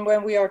film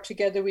When We Are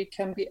Together We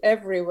Can Be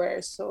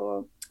Everywhere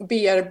så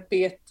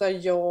bearbetar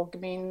jag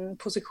min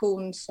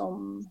position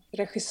som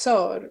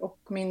regissör och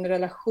min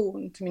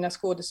relation till mina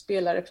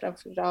skådespelare,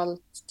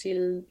 framförallt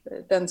till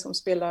den som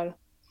spelar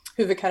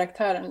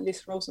huvudkaraktären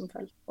Liz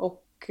Rosenfeld.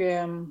 Och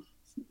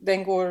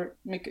den går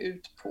mycket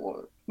ut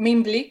på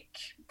min blick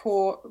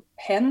på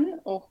hen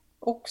och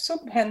också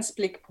hens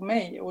blick på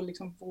mig och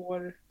liksom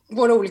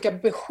våra olika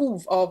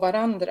behov av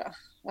varandra.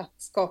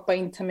 Att skapa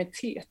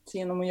intimitet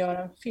genom att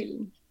göra en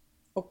film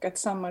och att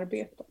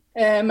samarbeta.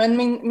 Men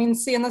min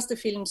senaste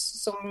film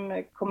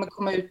som kommer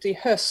komma ut i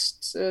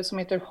höst som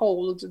heter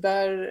Hold,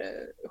 där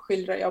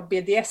skildrar jag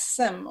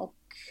BDSM och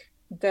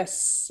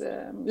dess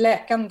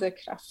läkande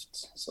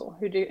kraft, så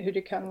hur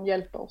det kan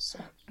hjälpa oss.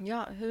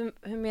 Ja,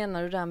 hur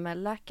menar du där med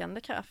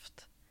läkande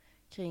kraft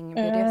kring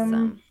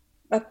BDSM?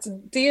 Att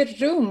det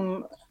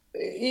rum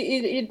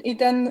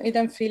i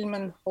den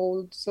filmen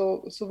Hold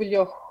så vill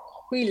jag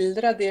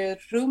skildra det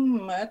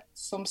rummet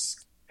som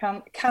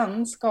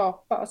kan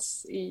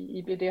skapas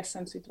i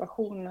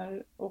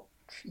BDSM-situationer, och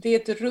det är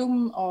ett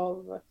rum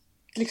av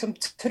liksom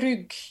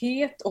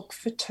trygghet och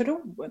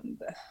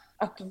förtroende.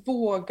 Att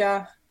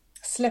våga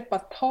släppa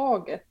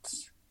taget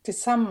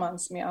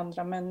tillsammans med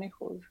andra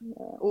människor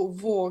och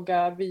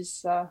våga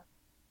visa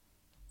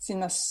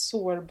sina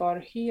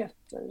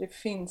sårbarheter. Det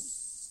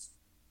finns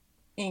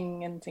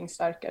ingenting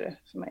starkare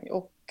för mig.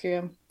 Och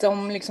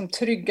de liksom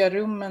trygga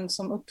rummen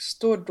som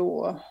uppstår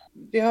då,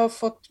 det har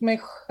fått mig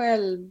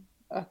själv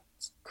att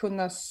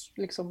kunna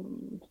liksom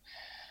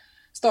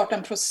starta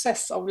en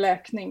process av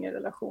läkning i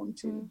relation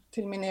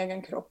till min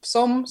egen kropp.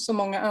 Som så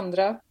många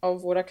andra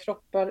av våra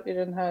kroppar i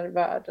den här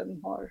världen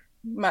har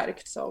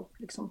märkts av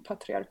liksom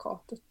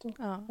patriarkatet.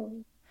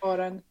 Och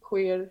vara en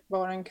queer,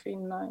 vara en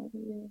kvinna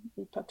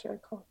i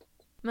patriarkatet.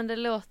 Men det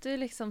låter ju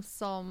liksom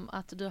som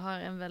att du har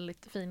en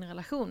väldigt fin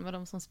relation med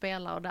de som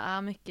spelar, och det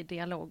är mycket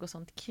dialog och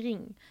sånt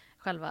kring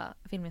själva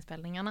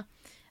filminspelningarna.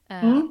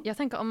 Jag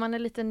tänker, om man är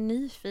lite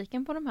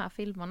nyfiken på de här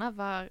filmerna,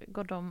 var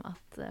går de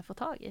att få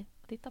tag i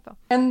och titta på?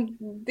 En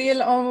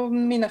del av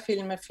mina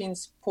filmer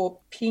finns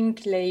på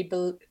Pink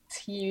Label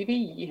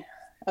TV.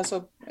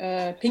 Alltså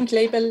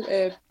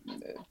pinklabel.tv.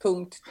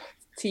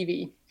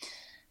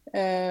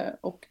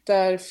 Och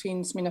där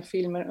finns mina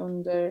filmer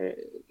under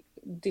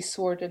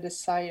Disorder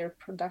Desire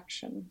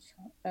Production.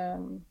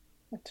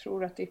 Jag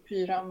tror att det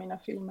är 4 av mina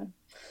filmer.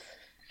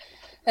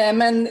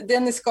 Men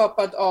den är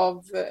skapad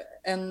av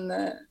en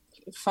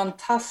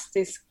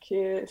fantastisk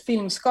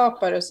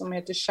filmskapare som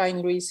heter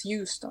Shine Louise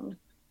Houston,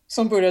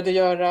 som började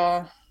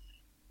göra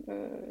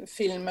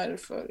filmer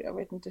för, jag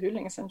vet inte hur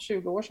länge sedan,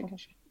 20 år sedan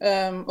kanske.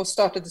 Och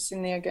startade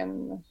sin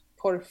egen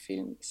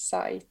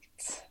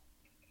porrfilmsajt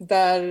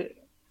där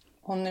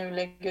hon nu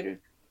lägger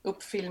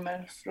upp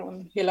filmer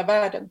från hela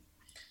världen.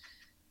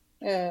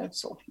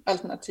 Så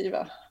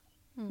alternativa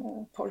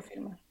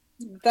porrfilmer.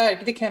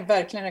 Det kan jag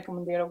verkligen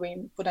rekommendera att gå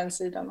in på den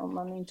sidan om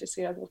man är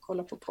intresserad av att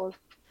kolla på porr.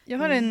 Jag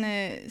har en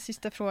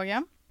sista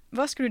fråga.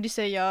 Vad skulle du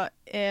säga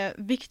är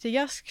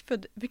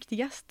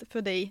viktigast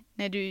för dig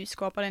när du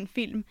skapar en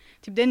film?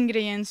 Typ den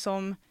grejen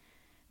som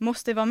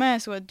måste vara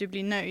med så att du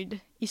blir nöjd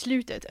i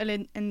slutet,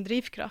 eller en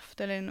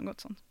drivkraft eller något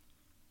sånt?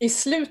 I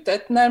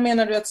slutet? När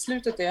menar du att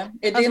slutet är?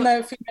 Är det alltså,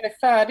 när filmen är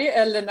färdig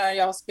eller när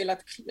jag har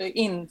spelat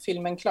in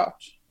filmen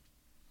klart?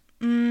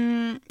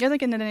 Jag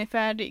tänker när den är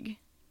färdig.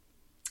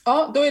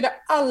 Ja, då är det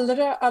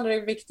allra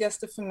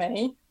viktigaste för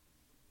mig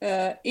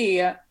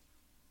är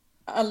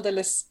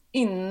alldeles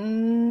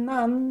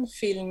innan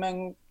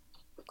filmen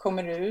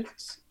kommer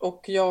ut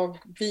och jag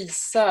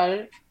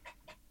visar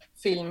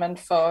filmen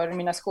för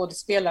mina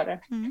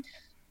skådespelare.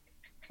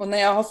 Och när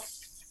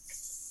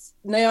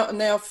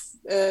jag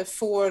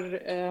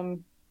får,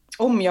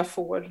 om jag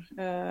får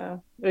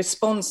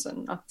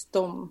responsen att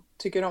de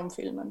tycker om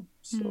filmen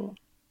så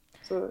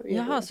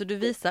Jaha, så du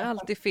visar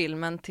alltid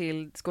filmen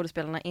till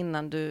skådespelarna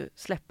innan du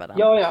släpper den?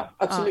 Ja,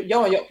 absolut.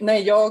 Ja.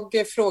 Nej,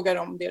 jag frågar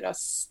om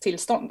deras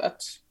tillstånd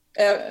att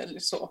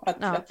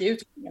ge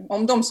ut filmen.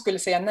 Om de skulle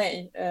säga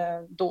nej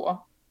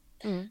då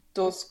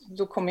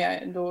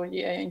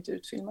ger jag inte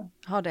ut filmen.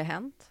 Har det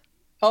hänt?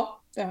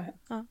 Ja, det har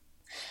hänt. Ja.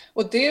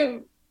 Och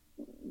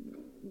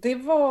det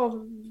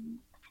var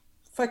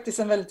faktiskt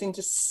en väldigt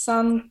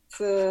intressant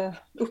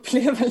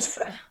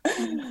upplevelse.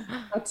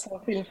 Att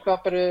som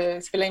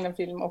filmskapare spela in en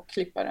film och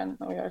klippa den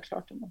och göra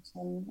klart den och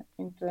sen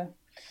inte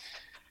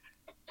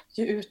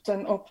ge ut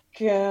den.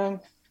 Och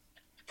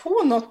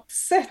på något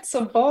sätt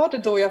så var det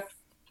då jag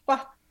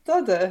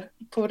fattade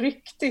på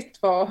riktigt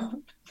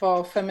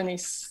vad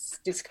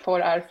feministisk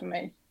porr är för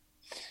mig.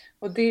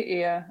 Och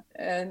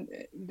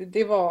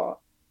det var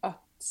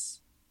att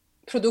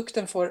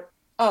produkten får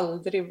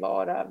aldrig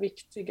vara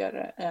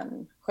viktigare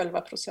än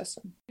själva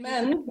processen.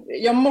 Men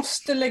jag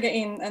måste lägga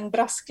in en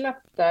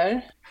brasklapp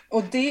där.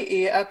 Och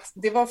det är att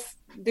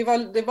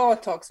det var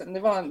ett tag sedan. Det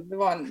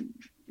var en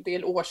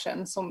del år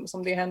sedan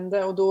som det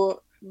hände. Och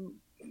då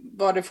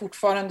var det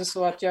fortfarande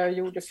så att jag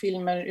gjorde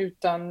filmer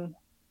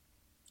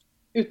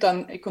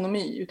utan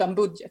ekonomi, utan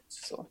budget.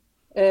 Så.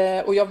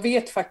 Och jag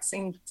vet faktiskt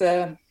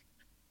inte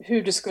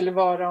hur det skulle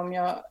vara om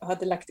jag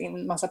hade lagt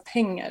in massa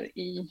pengar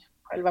i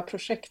själva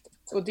projektet.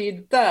 Och det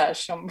är där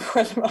som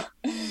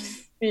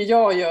det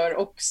jag gör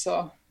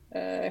också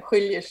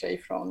skiljer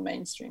sig från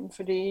mainstream.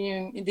 För det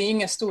är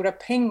inga stora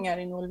pengar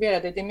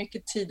involverade. Det är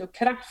mycket tid och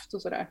kraft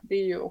och sådär. Det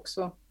är ju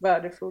också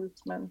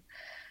värdefullt.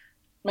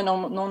 Men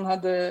om någon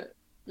hade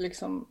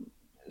liksom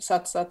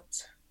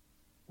satsat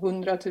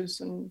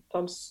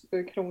 100,000-tals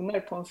kronor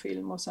på en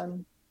film och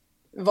sen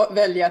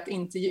välja att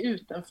inte ge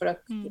ut den för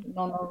att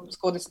någon av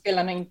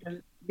skådespelarna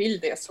inte vill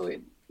det, så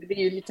det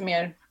är ju lite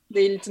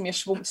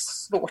mer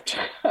svårt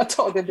att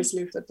ta det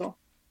beslutet då.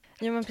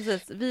 Ja, men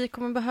precis. Vi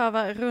kommer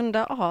behöva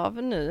runda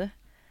av nu.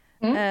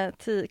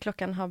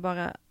 Klockan har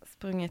bara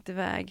sprungit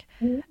iväg.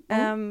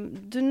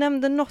 Du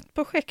nämnde något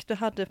projekt du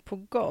hade på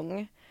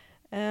gång.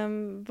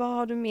 Vad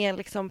har du mer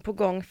liksom på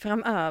gång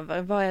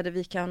framöver? Vad är det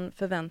vi kan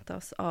förvänta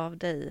oss av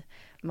dig,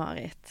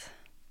 Marit?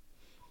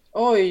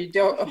 Oj,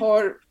 jag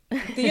har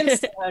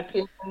dels den här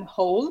filmen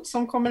Hold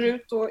som kommer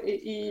ut då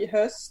i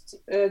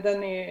höst.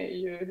 Den är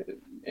ju,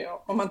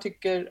 om man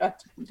tycker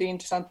att det är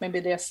intressant med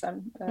BDSM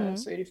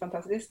så är det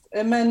fantastiskt.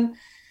 Men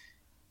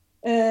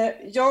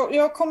jag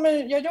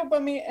jobbar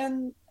med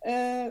en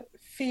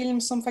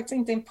film som faktiskt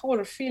inte är en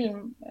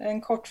porrfilm,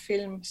 en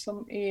kortfilm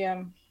som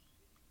är,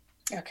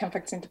 jag kan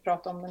faktiskt inte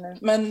prata om den nu,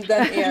 men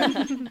den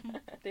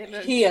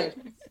är helt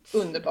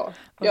underbar.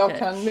 Okay. Jag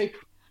kan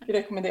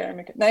rekommendera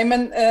mycket. Nej,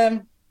 men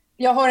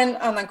jag har en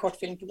annan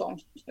kortfilm på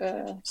gång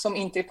som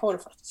inte är porr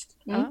faktiskt.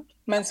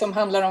 Men som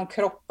handlar om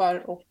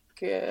kroppar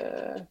och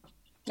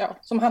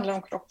som handlar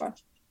om kroppar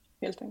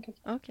helt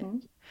enkelt. Okay.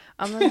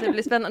 Ja, men det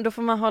blir spännande. Då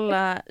får man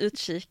hålla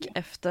utkik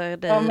efter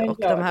dig och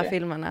de här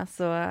filmerna,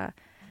 så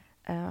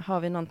har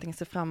vi någonting att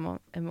se fram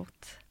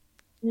emot.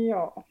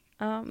 Ja.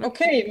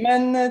 Okej,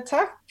 men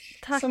tack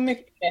så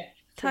mycket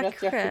för tack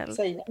att jag själv. Fick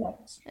säga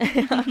något.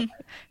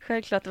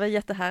 Självklart, det var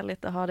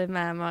jättehärligt att ha dig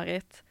med,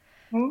 Marit.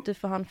 Du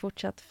får ha en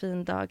fortsatt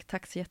fin dag.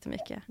 Tack så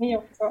jättemycket. Ni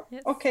också.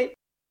 Yes. Okej.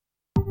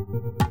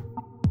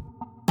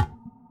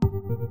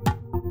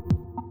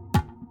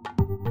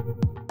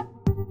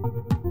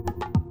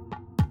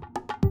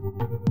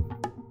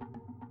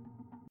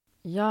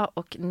 Ja,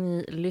 och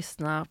ni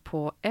lyssnar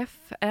på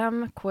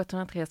FM,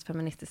 K103s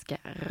feministiska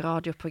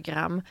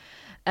radioprogram.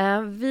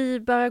 Vi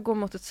börjar gå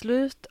mot ett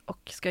slut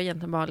och ska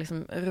egentligen bara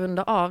liksom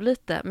runda av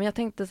lite. Men jag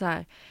tänkte så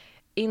här,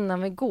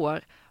 innan vi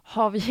går,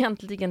 har vi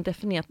egentligen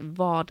definierat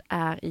vad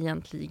är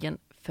egentligen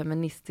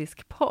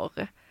feministisk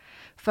porr?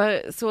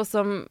 För så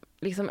som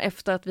liksom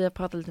efter att vi har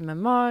pratat lite med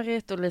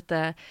Marit och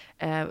lite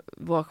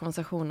våra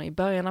konversationer i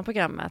början av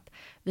programmet,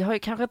 vi har ju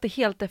kanske inte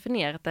helt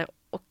definierat det,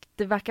 och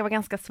det verkar vara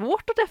ganska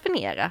svårt att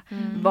definiera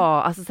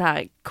alltså så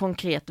här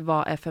konkret,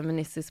 vad är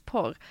feministisk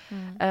porr?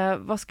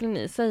 Vad skulle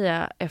ni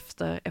säga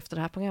efter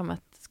det här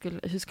programmet?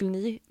 Hur skulle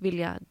ni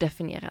vilja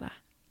definiera det?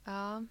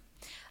 Ja,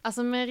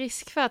 alltså med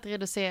risk för att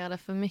reducera det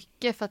för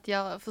mycket, för att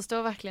jag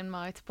förstår verkligen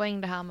Marits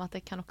poäng det här med att det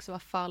kan också vara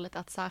farligt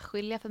att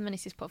särskilja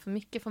feministisk porr för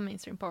mycket från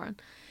mainstream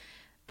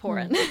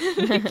porren.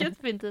 Vilket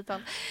fint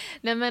uttal.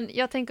 Nej, men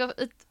jag tänker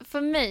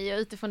för mig och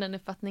utifrån den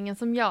uppfattningen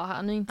som jag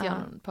har, nu är inte jag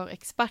en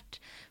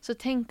porrexpert, så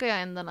tänker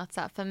jag ändå att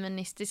så här,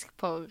 feministisk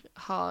porr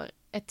har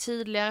ett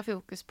tydligare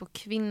fokus på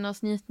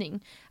kvinnors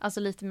njutning, alltså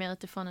lite mer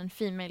utifrån en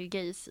female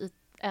gaze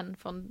än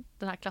från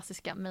den här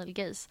klassiska male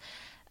gaze.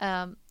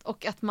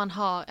 Och att man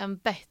har en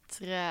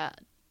bättre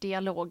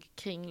dialog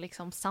kring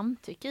liksom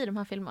samtycke i de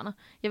här filmerna.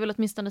 Jag vill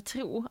åtminstone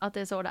tro att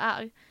det är så det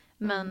är.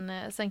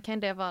 Men sen kan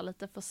det vara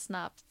lite för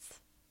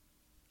snabbt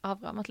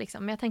avramat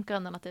liksom. Men jag tänker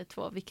ändå att det är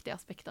 2 viktiga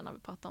aspekter när vi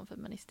pratar om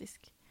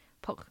feministisk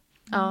porr.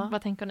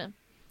 Vad tänker ni?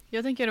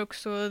 Jag tänker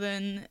också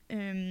den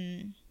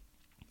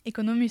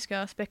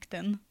ekonomiska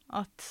aspekten,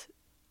 att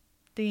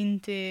det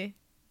inte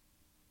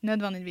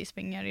nödvändigtvis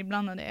pengar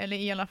inblandade, eller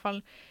i alla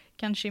fall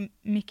kanske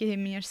mycket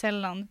mer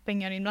sällan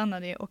pengar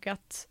inblandade, och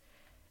att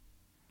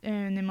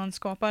när man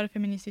skapar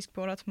feministisk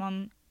porr att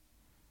man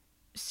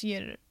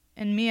ser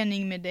en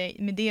mening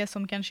med det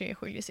som kanske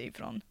skiljer sig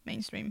från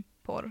mainstream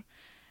porr.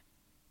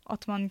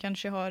 Att man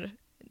kanske har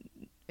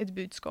ett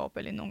budskap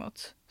eller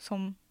något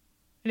som,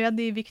 eller att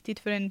det är viktigt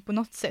för en på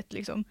något sätt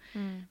liksom.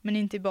 Men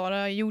inte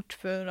bara gjort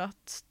för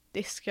att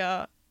det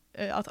ska,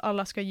 att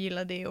alla ska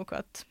gilla det och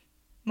att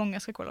många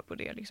ska kolla på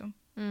det liksom.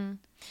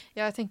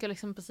 Ja, jag tänker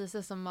liksom precis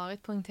det som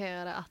Marit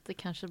poängterade, att det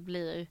kanske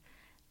blir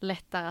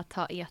lättare att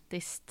ta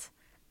etiskt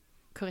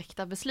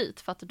korrekta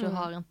beslut för att du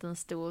har inte en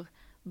stor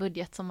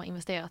budget som har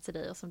investerats i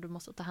dig och som du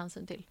måste ta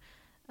hänsyn till.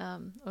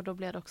 Och då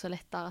blir det också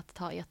lättare att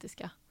ta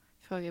etiska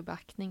frågor i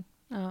beaktning.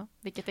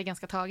 Vilket är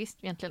ganska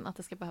tragiskt egentligen att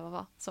det ska behöva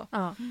vara så.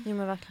 Ja, men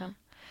verkligen.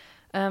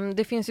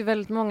 Det finns ju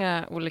väldigt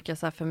många olika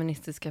så här,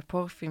 feministiska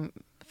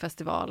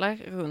porrfilmfestivaler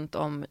runt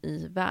om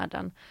i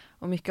världen.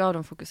 Och mycket av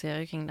dem fokuserar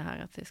ju kring det här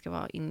att det ska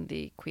vara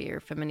indie, queer,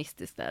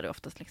 feministiskt är det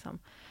oftast liksom.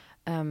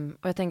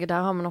 Och jag tänker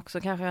där har man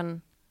också kanske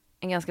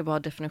en ganska bra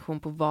definition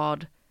på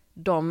vad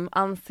de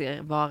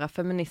anser vara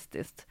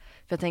feministiskt.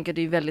 För jag tänker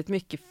det är väldigt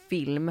mycket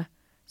film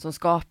som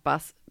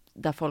skapas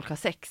där folk har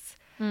sex.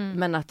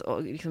 Men att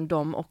liksom,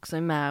 de också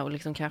är med och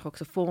liksom, kanske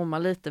också formar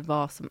lite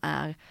vad som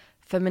är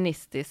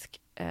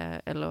feministisk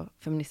eller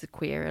feministisk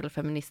queer eller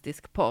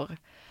feministisk porr.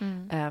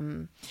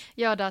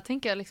 Ja, där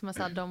tänker jag liksom att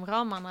så här, de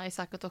ramarna är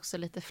säkert också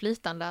lite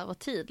flytande över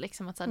tid.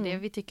 Liksom, att så här, det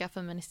vi tycker är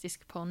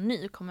feministisk porr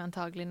nu kommer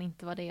antagligen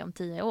inte vara det om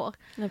 10 år.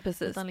 Ja,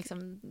 precis. Utan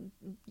liksom,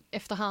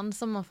 efterhand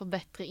som man får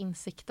bättre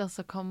insikter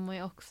så kommer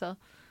ju också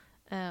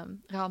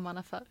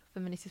ramarna för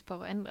feministisk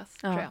porr att ändras,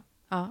 tror jag.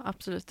 Ja,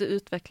 absolut. Det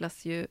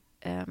utvecklas ju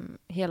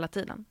hela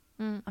tiden.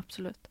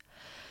 Absolut.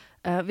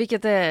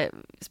 Vilket är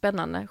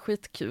spännande,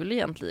 skitkul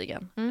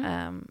egentligen.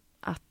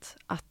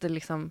 Att det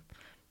liksom,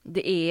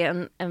 det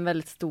är en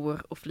väldigt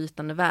stor och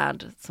flytande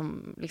värld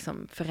som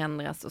liksom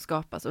förändras och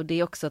skapas. Och det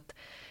är också att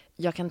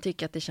jag kan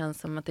tycka att det känns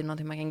som att det är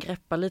någonting man kan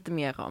greppa lite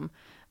mer om.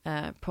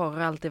 Porr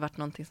har alltid varit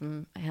någonting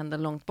som händer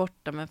långt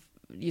borta, men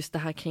just det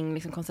här kring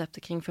liksom,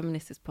 konceptet kring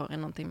feministisk porr är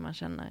någonting man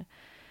känner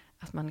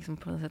att man liksom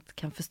på något sätt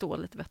kan förstå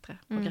lite bättre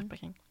och greppa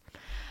kring.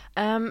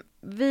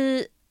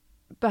 Vi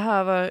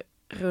behöver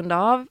runda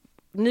av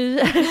nu.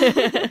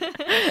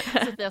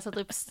 Så jag satt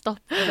upp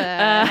stopp det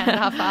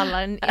här för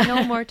alla.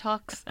 No more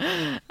talks.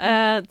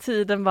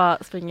 Tiden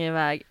bara springer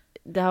iväg.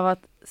 Det har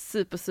varit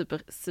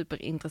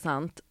super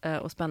intressant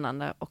och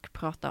spännande att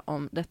prata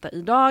om detta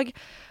idag.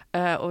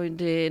 Och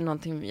det är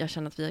någonting jag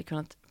känner att vi har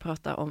kunnat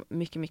prata om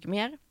mycket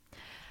mer.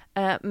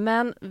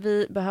 Men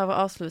vi behöver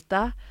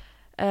avsluta.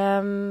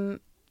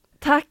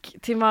 Tack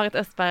till Marit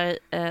Östberg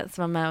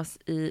som var med oss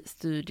i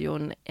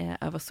studion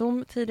över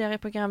Zoom tidigare i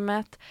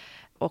programmet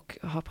och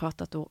har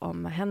pratat då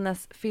om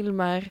hennes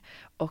filmer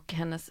och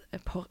hennes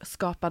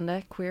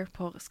porrskapande, queer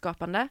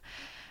porrskapande.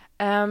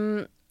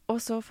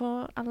 Och så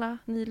får alla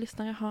ni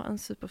lyssnare ha en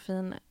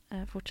superfin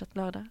fortsatt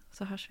lördag,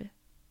 så hörs vi.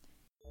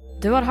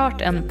 Du har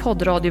hört en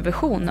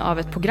poddradioversion av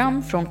ett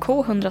program från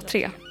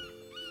K103.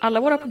 Alla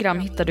våra program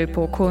hittar du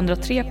på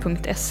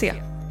k103.se.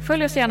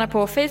 Följ oss gärna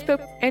på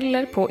Facebook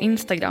eller på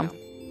Instagram.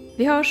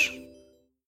 Vi hörs!